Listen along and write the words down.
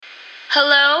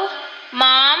Hello,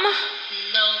 Mom?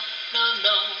 No, no,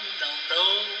 no, no, no.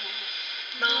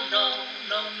 No, no,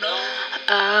 no, no.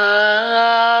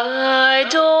 I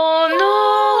don't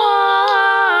know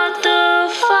what the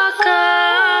fuck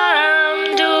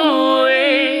I'm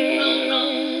doing.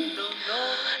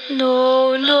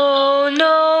 No, no,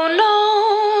 no, no.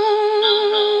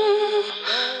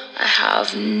 I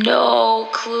have no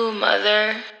clue,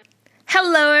 Mother.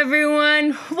 Hello,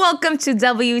 everyone. Welcome to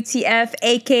WTF,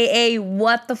 aka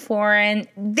What the Foreign.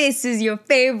 This is your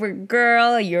favorite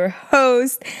girl, your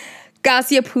host,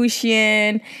 Gasia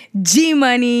Pushian, G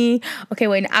Money. Okay,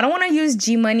 wait, I don't want to use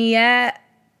G Money yet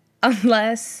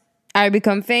unless I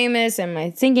become famous and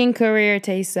my singing career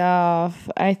takes off.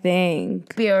 I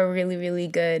think be a really, really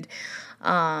good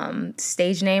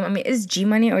stage name. I mean, is G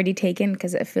Money already taken?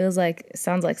 Because it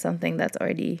sounds like something that's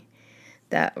already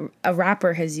that a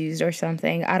rapper has used or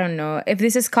something. I don't know. If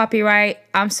this is copyright,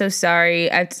 I'm so sorry.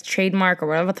 It's trademark or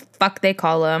whatever the fuck they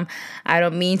call them. I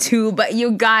don't mean to, but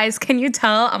you guys, can you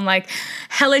tell? I'm like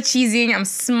hella cheesing. I'm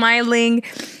smiling.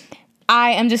 I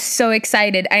am just so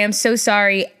excited. I am so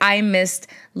sorry I missed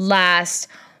last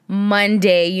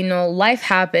Monday. You know, life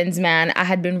happens, man. I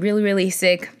had been really, really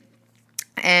sick.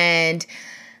 And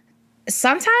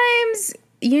sometimes,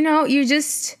 you know, you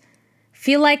just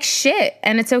feel like shit,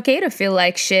 and it's okay to feel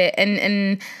like shit.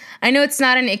 And I know it's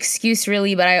not an excuse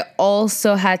really, but I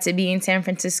also had to be in San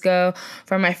Francisco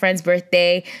for my friend's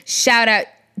birthday. Shout out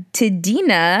to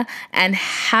Dina and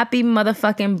happy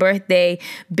motherfucking birthday,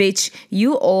 bitch.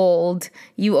 You old.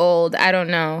 I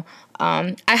don't know.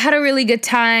 I had a really good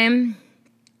time,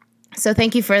 so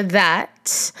thank you for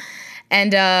that.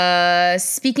 And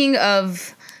speaking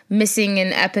of missing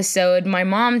an episode, my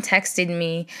mom texted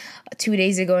me 2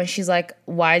 days ago and she's like,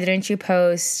 why didn't you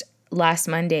post last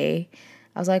Monday?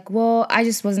 I was like, well, I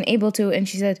just wasn't able to. And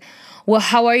she said, well,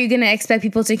 how are you going to expect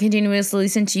people to continuously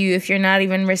listen to you if you're not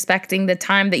even respecting the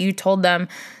time that you told them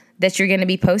that you're going to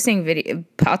be posting video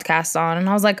podcasts on? And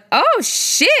I was like, oh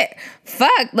shit,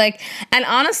 fuck. Like, and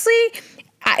honestly,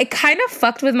 it kind of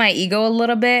fucked with my ego a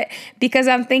little bit because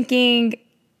I'm thinking,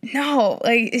 no,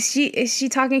 like, is she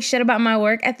talking shit about my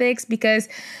work ethics? Because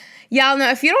y'all know,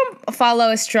 if you don't follow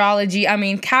astrology, I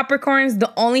mean, Capricorns,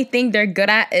 the only thing they're good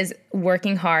at is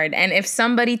working hard. And if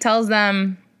somebody tells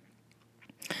them,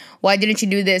 why didn't you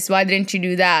do this? Why didn't you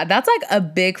do that? That's like a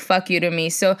big fuck you to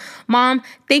me. So, Mom,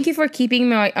 thank you for keeping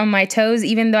me on my toes,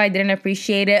 even though I didn't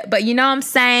appreciate it. But you know what I'm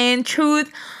saying?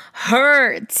 Truth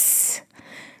hurts.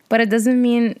 But it doesn't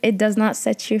mean it does not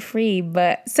set you free.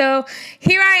 But so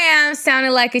here I am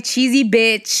sounding like a cheesy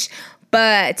bitch.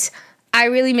 But I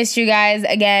really missed you guys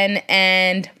again.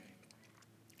 And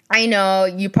I know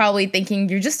you're probably thinking,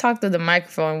 you're just talking to the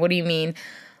microphone. What do you mean?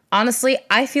 Honestly,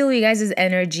 I feel you guys'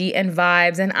 energy and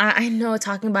vibes. And I know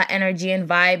talking about energy and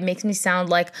vibe makes me sound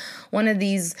like one of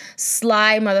these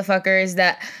sly motherfuckers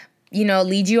that, you know,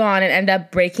 lead you on and end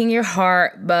up breaking your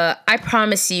heart. But I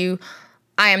promise you,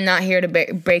 I am not here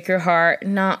to break your heart.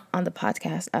 Not on the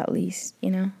podcast, at least,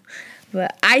 you know.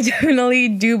 But I definitely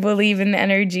do believe in the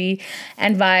energy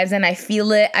and vibes, and I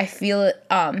feel it. I feel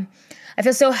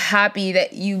so happy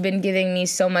that you've been giving me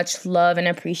so much love and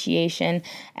appreciation,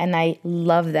 and I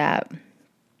love that.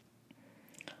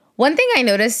 One thing I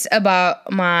noticed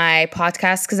about my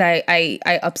podcast, because I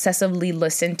obsessively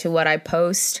listen to what I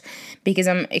post because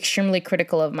I'm extremely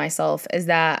critical of myself, is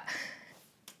that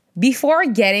before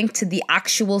getting to the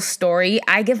actual story,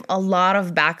 I give a lot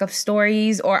of backup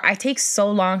stories, or I take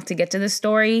so long to get to the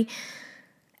story.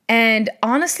 And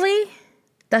honestly,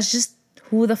 that's just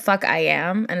who the fuck I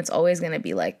am, and it's always going to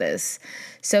be like this.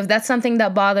 So if that's something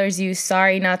that bothers you,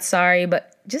 sorry, not sorry,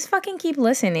 but just fucking keep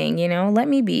listening, you know? Let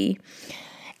me be.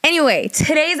 Anyway,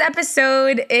 today's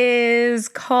episode is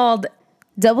called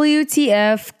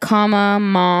WTF,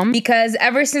 Mom, because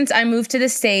ever since I moved to the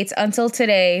States until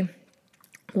today,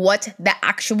 what the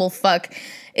actual fuck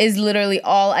is literally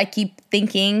all I keep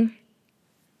thinking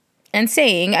and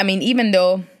saying. I mean, even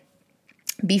though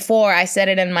before I said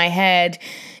it in my head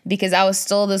because I was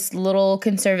still this little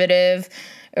conservative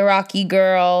Iraqi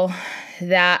girl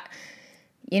that,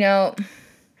 you know,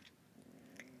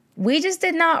 we just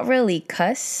did not really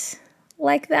cuss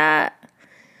like that.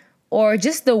 Or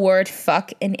just the word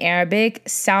fuck in Arabic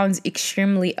sounds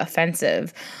extremely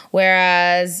offensive.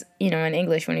 Whereas, you know, in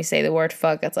English, when you say the word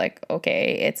fuck, it's like,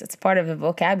 okay, it's part of the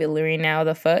vocabulary now,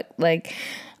 the fuck. Like,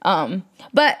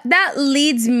 but that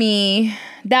leads me,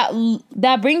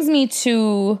 that brings me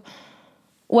to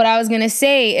what I was going to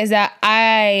say is that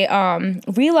I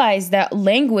realized that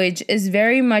language is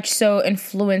very much so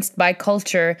influenced by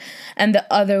culture and the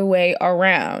other way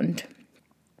around.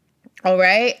 All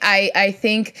right? I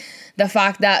think the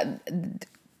fact that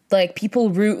like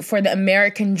people root for the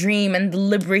American dream and the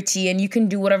liberty, and you can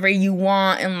do whatever you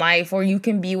want in life, or you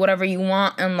can be whatever you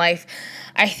want in life.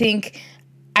 I think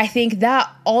that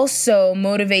also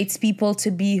motivates people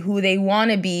to be who they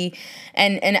want to be,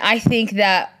 and I think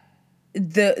that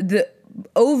the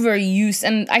overuse,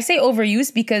 and I say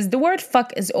overuse because the word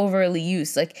fuck is overly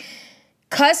used. Like,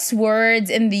 cuss words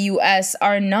in the US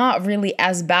are not really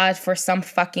as bad for some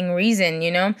fucking reason, you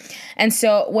know? And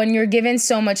so when you're given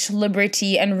so much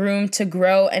liberty and room to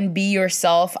grow and be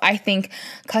yourself, I think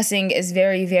cussing is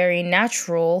very, very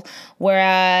natural.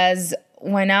 Whereas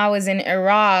when I was in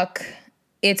Iraq,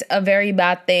 it's a very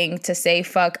bad thing to say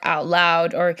fuck out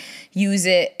loud or use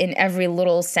it in every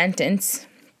little sentence.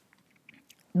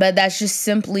 But that's just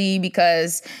simply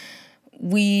because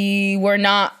we were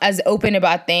not as open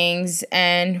about things,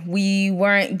 and we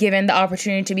weren't given the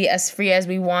opportunity to be as free as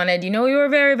we wanted. You know, we were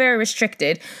very, very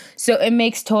restricted. So it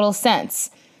makes total sense.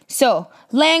 So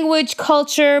language,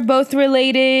 culture, both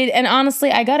related. And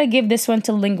honestly, I gotta give this one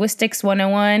to Linguistics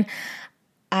 101.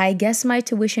 I guess my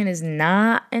tuition is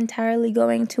not entirely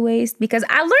going to waste because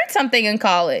I learned something in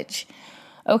college.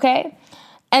 Okay?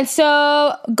 And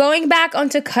so going back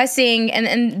onto cussing,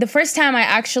 and the first time I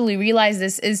actually realized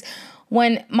this is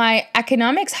when my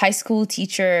economics high school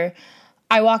teacher,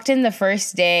 I walked in the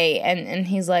first day and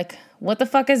he's like, "What the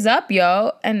fuck is up,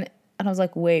 yo?" And I was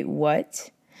like, "Wait, what?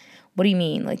 What do you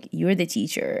mean? Like, you're the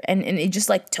teacher?" And it just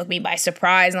like took me by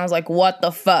surprise. And I was like, "What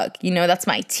the fuck? You know, that's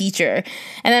my teacher."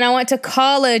 And then I went to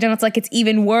college and it's like, it's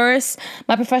even worse.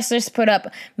 My professors put up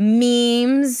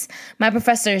memes. My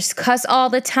professors cuss all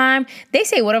the time. They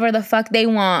say whatever the fuck they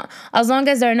want, as long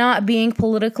as they're not being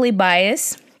politically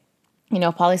biased. You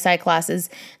know, poli-sci classes,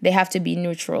 they have to be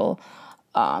neutral.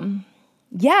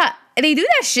 Yeah, they do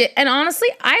that shit. And honestly,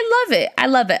 I love it. I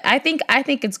love it. I think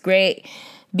it's great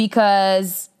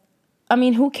because, I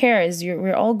mean, who cares?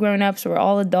 We're all grown-ups. We're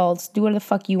all adults. Do whatever the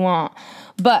fuck you want.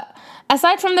 But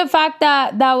aside from the fact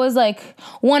that that was like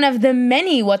one of the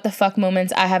many what the fuck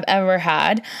moments I have ever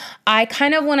had, I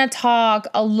kind of want to talk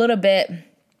a little bit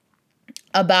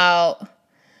about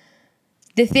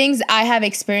the things I have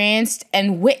experienced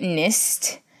and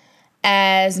witnessed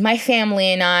as my family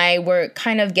and I were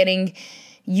kind of getting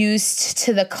used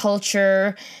to the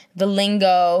culture, the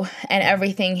lingo, and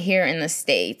everything here in the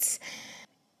States.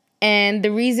 And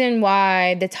the reason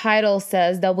why the title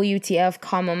says WTF,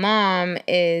 mom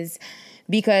is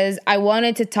because I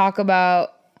wanted to talk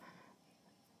about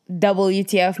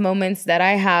WTF moments that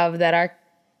I have that are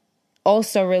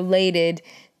also related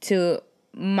to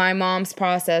my mom's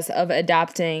process of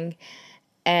adapting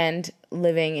and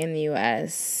living in the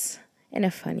US in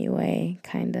a funny way,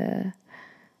 kind of.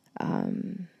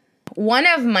 One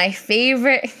of my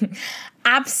favorite,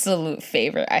 absolute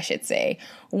favorite, I should say,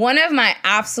 one of my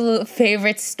absolute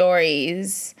favorite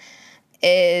stories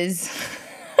is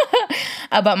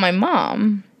about my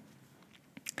mom.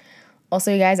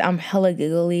 Also, you guys, I'm hella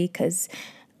giggly because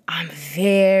I'm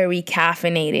very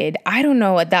caffeinated. I don't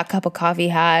know what that cup of coffee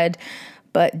had,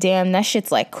 but damn, that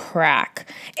shit's like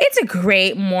crack. It's a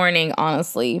great morning,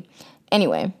 honestly.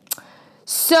 Anyway,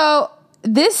 so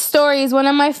this story is one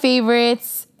of my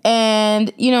favorites.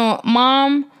 And, you know,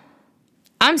 Mom,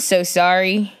 I'm so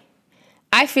sorry.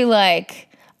 I feel like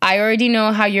I already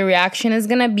know how your reaction is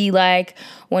going to be like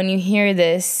when you hear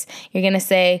this. You're going to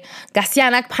say,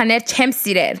 "Gasianak panet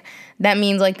chemsirer." That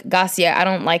means like, "Gasia, I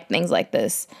don't like things like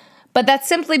this." But that's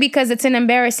simply because it's an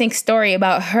embarrassing story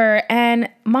about her. And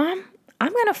Mom,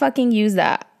 I'm going to fucking use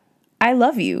that. I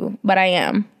love you, but I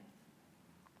am.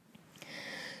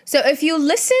 So if you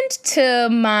listened to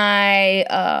my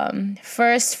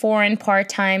first foreign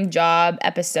part-time job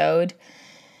episode,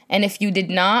 and if you did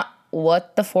not,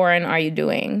 what the foreign are you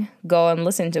doing? Go and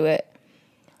listen to it.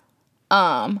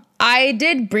 I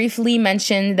did briefly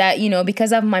mention that, you know,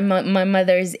 because of my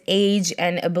mother's age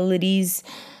and abilities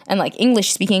and like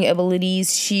English speaking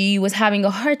abilities, she was having a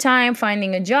hard time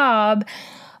finding a job.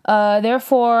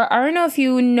 Therefore, I don't know if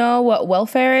you know what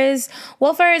welfare is.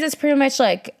 Welfare is pretty much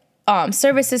like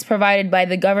services provided by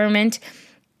the government.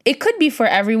 It could be for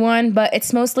everyone, but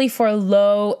it's mostly for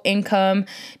low income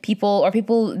people or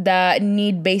people that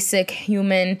need basic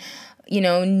human, you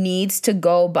know, needs to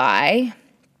go by.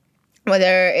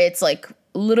 Whether it's like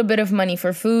a little bit of money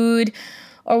for food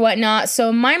or whatnot.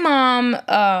 So my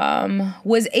mom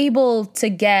was able to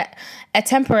get a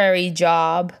temporary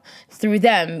job through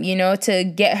them, you know, to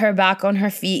get her back on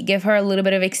her feet, give her a little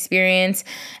bit of experience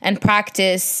and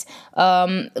practice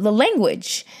the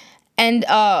language. And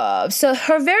so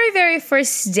her very, very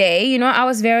first day, you know, I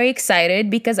was very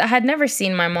excited because I had never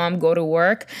seen my mom go to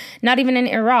work, not even in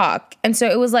Iraq. And so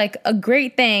it was like a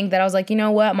great thing that I was like, you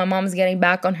know what, my mom's getting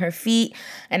back on her feet,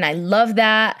 and I love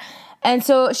that. And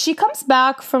so she comes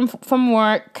back from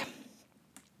work,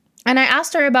 and I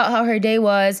asked her about how her day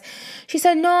was. She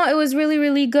said, no, it was really,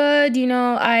 really good. You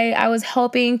know, I was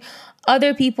helping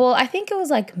other people. I think it was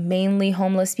like mainly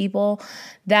homeless people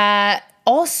that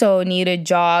also needed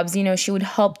jobs. You know, she would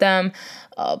help them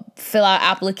fill out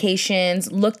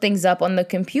applications, look things up on the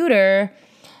computer.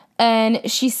 And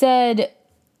she said,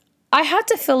 I had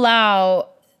to fill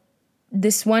out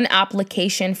this one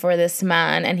application for this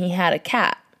man, and he had a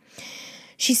cat.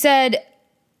 She said,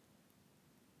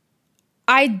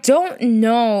 I don't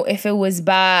know if it was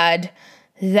bad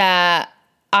that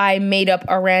I made up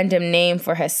a random name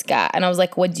for his cat. And I was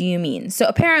like, what do you mean? So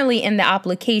apparently in the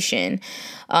application,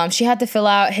 she had to fill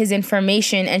out his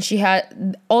information, and she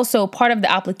had also part of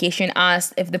the application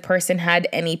asked if the person had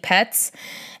any pets,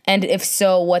 and if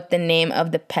so, what the name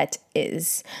of the pet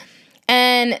is.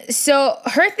 And so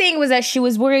her thing was that she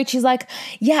was worried. She's like,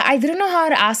 yeah, I didn't know how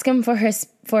to ask him for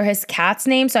his cat's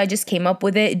name, so I just came up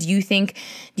with it. Do you think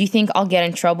I'll get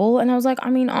in trouble? And I was like, I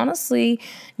mean, honestly,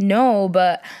 no,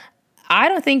 but I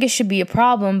don't think it should be a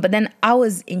problem. But then I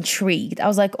was intrigued. I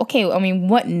was like, okay, I mean,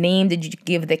 what name did you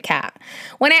give the cat?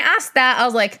 When I asked that, I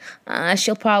was like,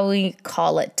 she'll probably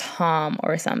call it Tom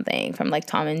or something from like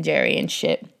Tom and Jerry and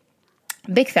shit.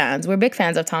 Big fans. We're big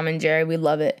fans of Tom and Jerry. We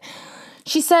love it.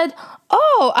 She said,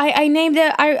 oh, I named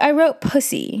it, I wrote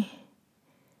Pussy.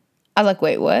 I was like,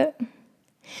 wait, what?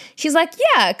 She's like,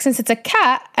 yeah, since it's a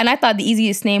cat, and I thought the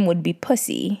easiest name would be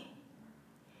Pussy.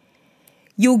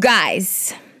 You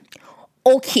guys,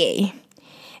 okay.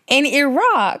 In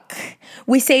Iraq,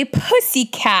 we say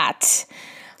pussycat,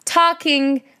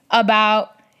 talking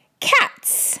about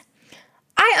cats.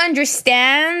 I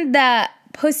understand that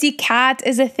pussycat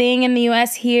is a thing in the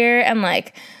US here, and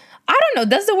like, I don't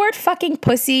know, does the word fucking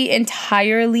pussy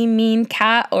entirely mean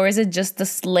cat, or is it just the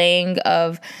slang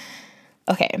of,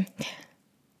 okay.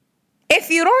 If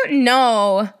you don't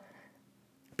know,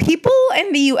 people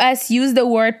in the US use the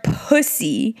word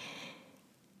pussy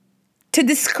to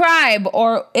describe,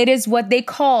 or it is what they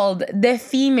called the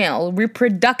female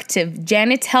reproductive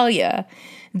genitalia,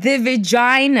 the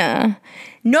vagina.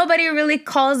 Nobody really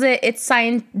calls it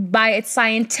by its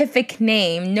scientific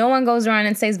name. No one goes around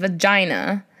and says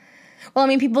vagina. Well, I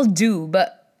mean, people do,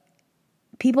 but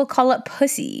people call it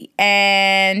pussy.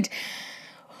 And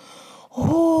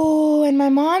my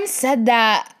mom said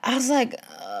that. I was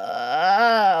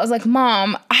like,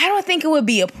 Mom, I don't think it would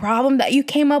be a problem that you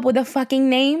came up with a fucking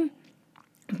name,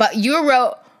 but you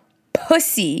wrote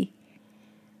pussy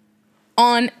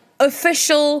on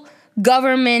official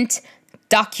government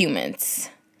documents.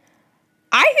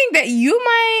 I think that you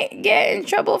might get in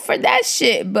trouble for that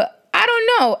shit, but I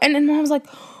don't know. And then Mom was like,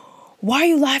 why are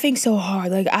you laughing so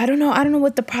hard? Like, I don't know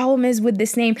what the problem is with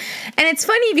this name. And it's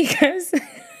funny because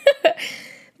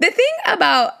the thing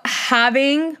about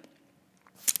having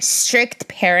strict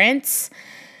parents,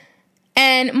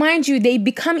 and mind you, they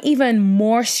become even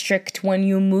more strict when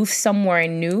you move somewhere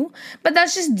new, but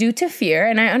that's just due to fear,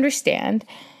 and I understand.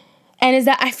 And is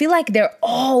that I feel like they're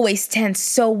always tense.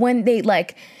 So when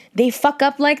they fuck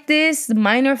up like this,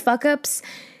 minor fuck ups,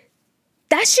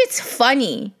 that shit's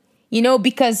funny, you know,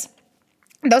 because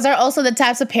those are also the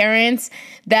types of parents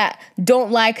that don't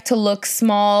like to look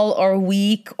small or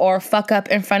weak or fuck up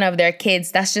in front of their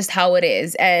kids. That's just how it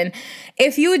is. And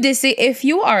if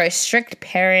you are a strict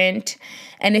parent,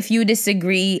 and if you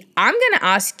disagree, I'm going to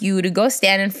ask you to go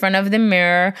stand in front of the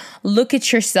mirror, look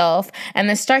at yourself, and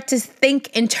then start to think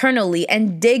internally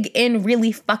and dig in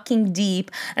really fucking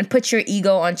deep and put your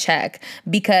ego on check.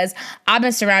 Because I've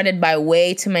been surrounded by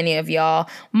way too many of y'all.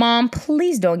 Mom,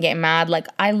 please don't get mad. Like,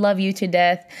 I love you to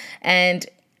death, and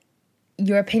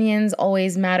your opinions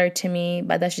always matter to me,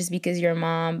 but that's just because you're a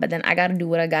mom. But then I got to do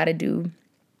what I got to do.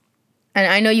 And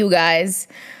I know you guys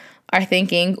are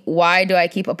thinking, why do I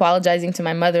keep apologizing to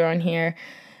my mother on here?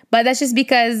 But that's just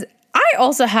because I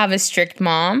also have a strict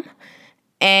mom.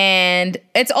 And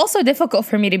it's also difficult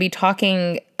for me to be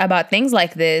talking about things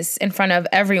like this in front of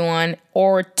everyone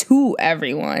or to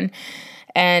everyone.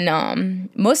 And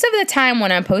most of the time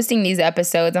when I'm posting these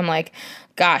episodes, I'm like,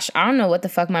 gosh, I don't know what the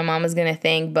fuck my mom is going to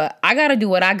think, but I got to do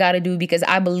what I got to do because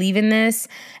I believe in this.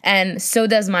 And so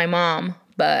does my mom.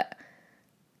 But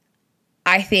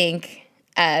I think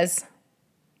as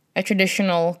a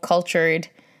traditional cultured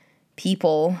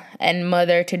people and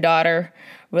mother to daughter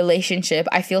relationship,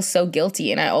 I feel so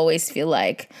guilty, and I always feel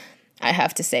like I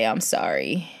have to say I'm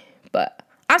sorry. But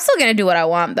I'm still gonna do what I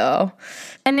want though.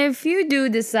 And if you do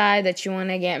decide that you want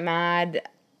to get mad,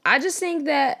 I just think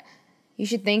that you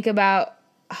should think about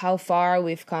how far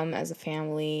we've come as a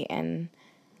family and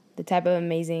the type of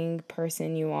amazing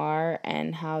person you are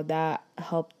and how that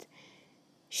helped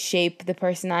shape the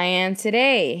person I am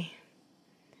today.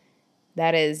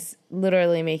 That is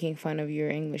literally making fun of your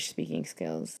English speaking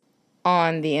skills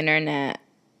on the internet.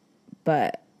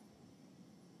 But,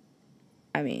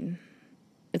 I mean,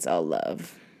 it's all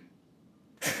love.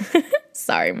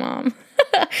 Sorry, Mom.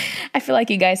 I feel like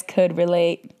you guys could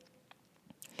relate.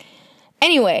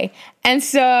 Anyway, and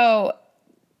so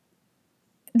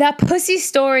that pussy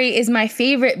story is my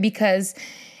favorite because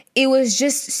it was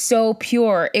just so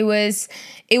pure. It was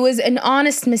an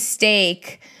honest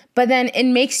mistake, but then it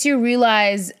makes you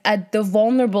realize at the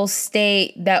vulnerable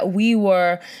state that we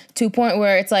were, to a point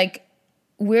where it's like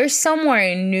we're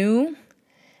somewhere new,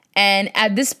 and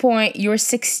at this point your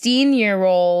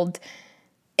 16-year-old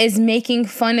is making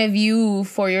fun of you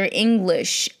for your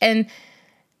English. And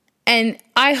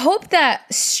I hope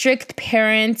that strict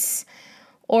parents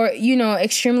or,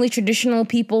 extremely traditional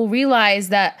people realize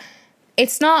that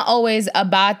it's not always a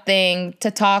bad thing to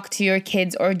talk to your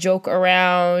kids or joke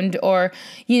around or,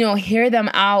 hear them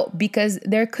out, because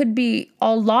there could be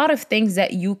a lot of things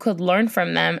that you could learn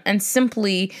from them. And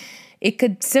it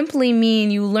could simply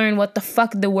mean you learn what the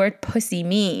fuck the word pussy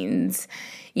means.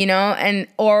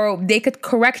 Or they could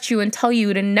correct you and tell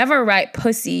you to never write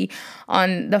pussy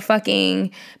on the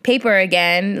fucking paper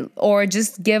again, or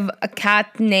just give a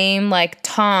cat name like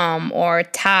Tom or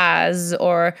Taz,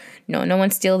 or no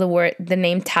one steal the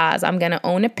name Taz. I'm gonna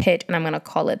own a pit and I'm gonna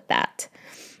call it that.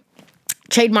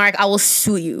 Trademark, I will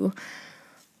sue you.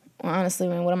 Well, honestly,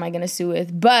 man, what am I gonna sue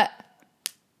with? But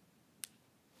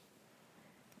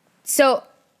so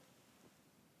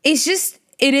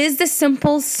it is the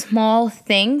simple, small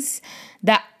things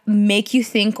that make you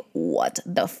think, what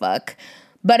the fuck?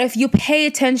 But if you pay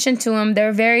attention to them,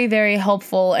 they're very, very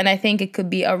helpful. And I think it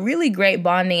could be a really great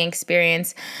bonding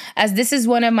experience, as this is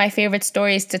one of my favorite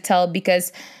stories to tell,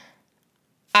 because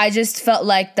I just felt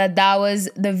like that was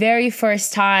the very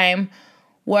first time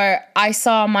where I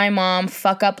saw my mom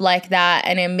fuck up like that.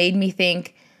 And it made me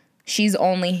think, she's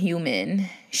only human.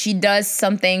 She does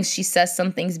some things, she says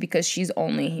some things because she's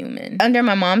only human. Under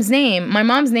my mom's name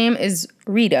is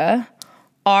Rita,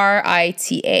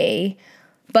 Rita.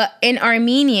 But in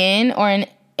Armenian or in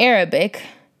Arabic,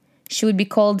 she would be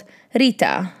called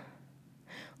Rita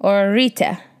or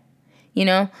Rita.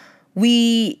 Where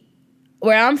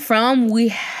I'm from, we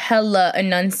hella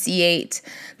enunciate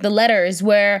the letters,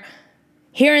 where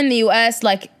here in the US,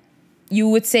 like, you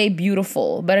would say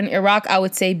beautiful, but in Iraq, I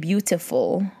would say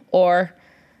beautiful, or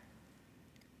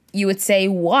you would say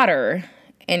water.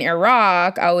 In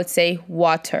Iraq, I would say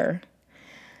water.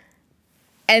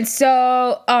 And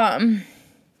so,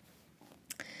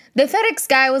 the FedEx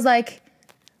guy was like,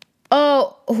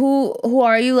 oh, who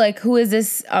are you? Like, who is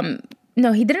this?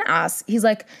 No, he didn't ask. He's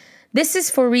like, this is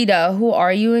for Rita. Who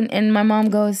are you? And my mom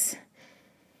goes,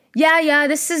 yeah,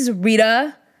 this is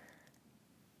Rita.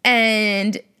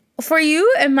 And for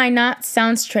you, it might not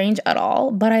sound strange at all,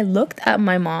 but I looked at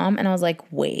my mom and I was like,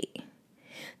 wait,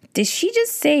 did she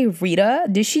just say Rita?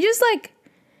 Did she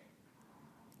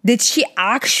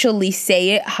actually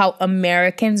say it how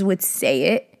Americans would say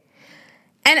it?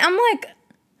 And I'm like,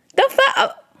 the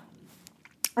fuck?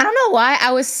 I don't know why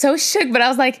I was so shook, but I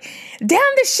was like,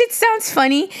 damn, this shit sounds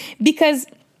funny, because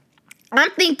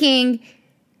I'm thinking,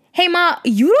 hey, Ma,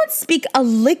 you don't speak a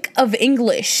lick of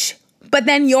English. But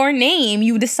then your name,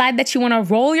 you decide that you want to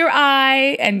roll your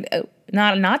I and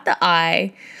not the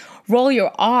I, roll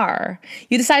your R.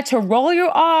 You decide to roll your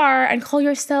R and call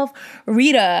yourself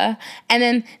Rita. And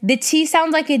then the T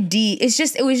sounds like a D.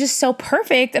 It was just so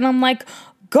perfect. And I'm like,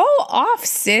 go off,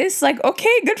 sis. Like,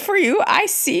 okay, good for you. I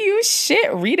see you.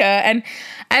 Shit, Rita. And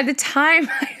at the time,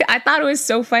 I thought it was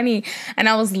so funny. And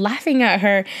I was laughing at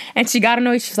her. And she got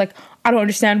annoyed. She was like, I don't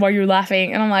understand why you're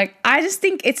laughing. And I'm like, I just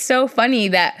think it's so funny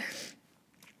that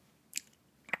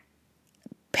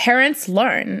parents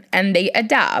learn and they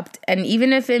adapt. And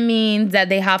even if it means that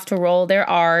they have to roll their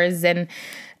R's and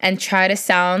try to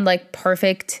sound like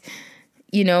perfect,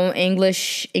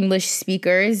 English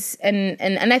speakers. And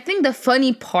I think the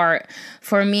funny part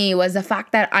for me was the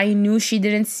fact that I knew she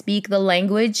didn't speak the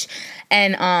language.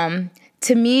 And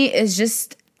to me, it's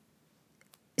just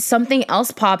something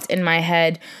else popped in my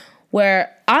head,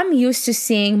 where I'm used to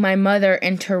seeing my mother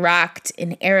interact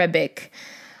in Arabic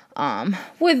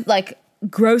with, like,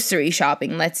 grocery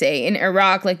shopping, let's say. In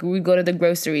Iraq, like, we would go to the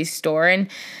grocery store. And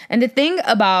the thing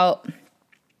about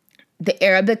the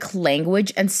Arabic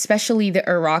language, and especially the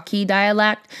Iraqi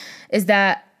dialect, is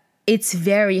that it's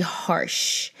very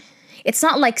harsh. It's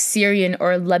not like Syrian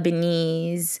or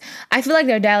Lebanese. I feel like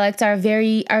their dialects are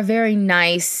very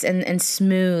nice and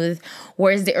smooth,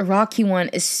 whereas the Iraqi one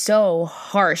is so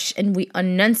harsh, and we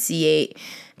enunciate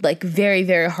like very,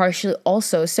 very harshly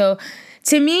also. So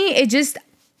to me, it just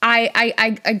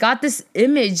I got this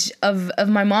image of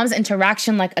my mom's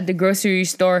interaction like at the grocery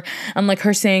store, and like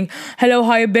her saying, "Hello,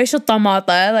 hi, besha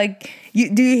tamata." Like,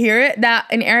 do you hear it? That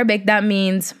in Arabic that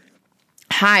means,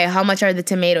 "Hi, how much are the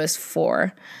tomatoes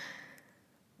for?"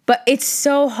 But it's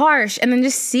so harsh. And then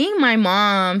just seeing my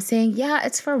mom saying, "Yeah,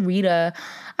 it's for Rita."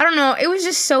 I don't know. It was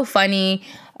just so funny.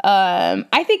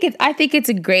 I think it's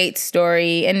a great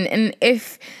story. And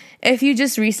if you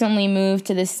just recently moved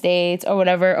to the States or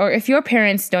whatever, or if your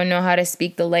parents don't know how to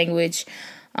speak the language,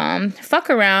 fuck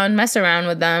around, mess around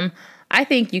with them. I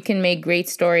think you can make great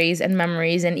stories and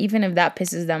memories. And even if that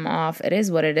pisses them off, it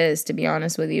is what it is, to be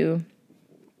honest with you.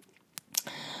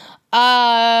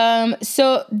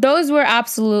 So those were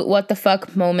absolute what the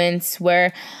fuck moments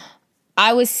where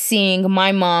I was seeing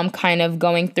my mom kind of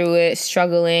going through it,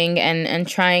 struggling and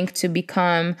trying to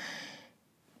become,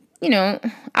 I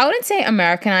wouldn't say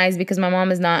Americanized because my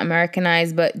mom is not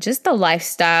Americanized, but just the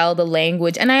lifestyle, the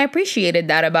language. And I appreciated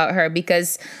that about her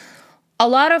because a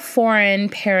lot of foreign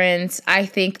parents, I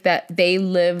think that they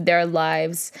live their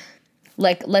lives.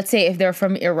 Like, let's say if they're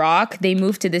from Iraq, they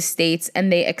move to the States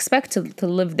and they expect to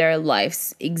live their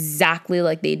lives exactly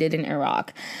like they did in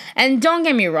Iraq. And don't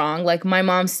get me wrong, like my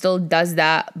mom still does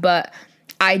that, but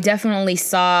I definitely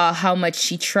saw how much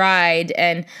she tried,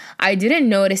 and I didn't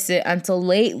notice it until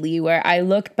lately where I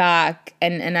looked back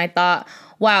and I thought,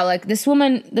 wow, like this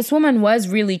woman was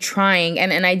really trying,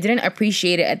 and I didn't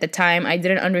appreciate it at the time. I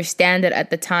didn't understand it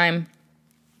at the time.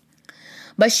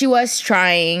 But she was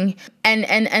trying,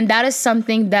 and that is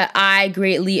something that I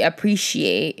greatly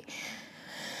appreciate.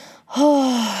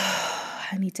 Oh,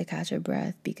 I need to catch a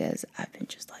breath because I've been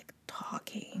just like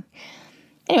talking.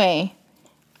 Anyway,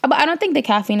 but I don't think the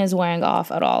caffeine is wearing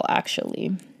off at all,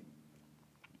 actually.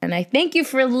 And I thank you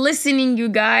for listening, you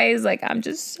guys. Like, I'm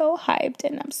just so hyped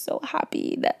and I'm so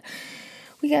happy that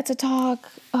we got to talk.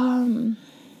 I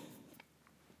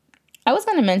was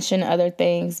going to mention other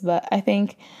things, but I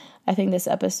think this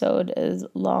episode is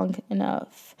long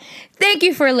enough. Thank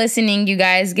you for listening, you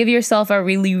guys. Give yourself a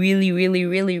really, really, really,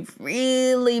 really,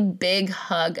 really big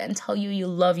hug and tell you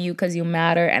love you because you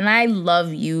matter. And I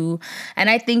love you. And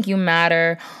I think you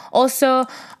matter. Also,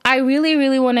 I really,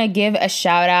 really want to give a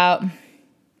shout out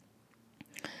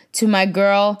to my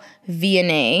girl,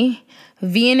 VNA.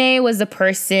 VNA was the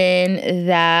person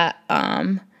that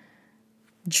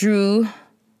drew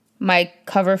my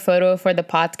cover photo for the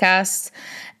podcast,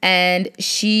 and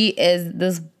she is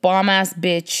this bomb ass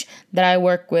bitch that I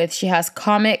work with. She has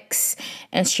comics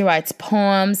and she writes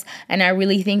poems, and I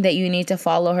really think that you need to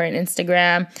follow her on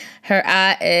Instagram. Her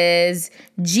 @ is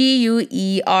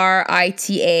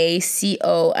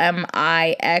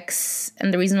GUERITACOMIX,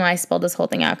 and the reason why I spelled this whole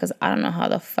thing out because I don't know how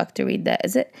the fuck to read that.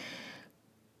 Is it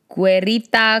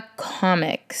Guerita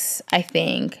Comics? I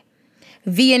think.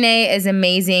 VNA is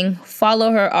amazing.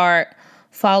 Follow her art.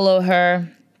 Follow her.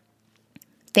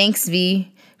 Thanks,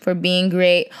 V, for being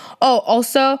great. Oh,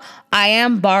 also, I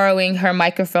am borrowing her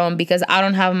microphone because I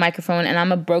don't have a microphone and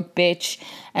I'm a broke bitch.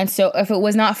 And so if it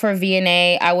was not for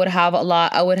VNA, I would have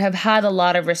had a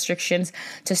lot of restrictions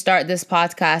to start this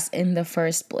podcast in the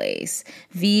first place.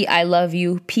 V, I love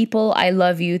you. People, I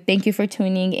love you. Thank you for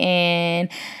tuning in.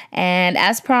 And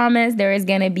as promised, there is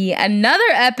going to be another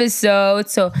episode.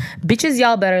 So bitches,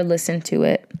 y'all better listen to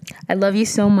it. I love you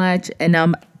so much, and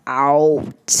I'm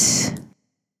out.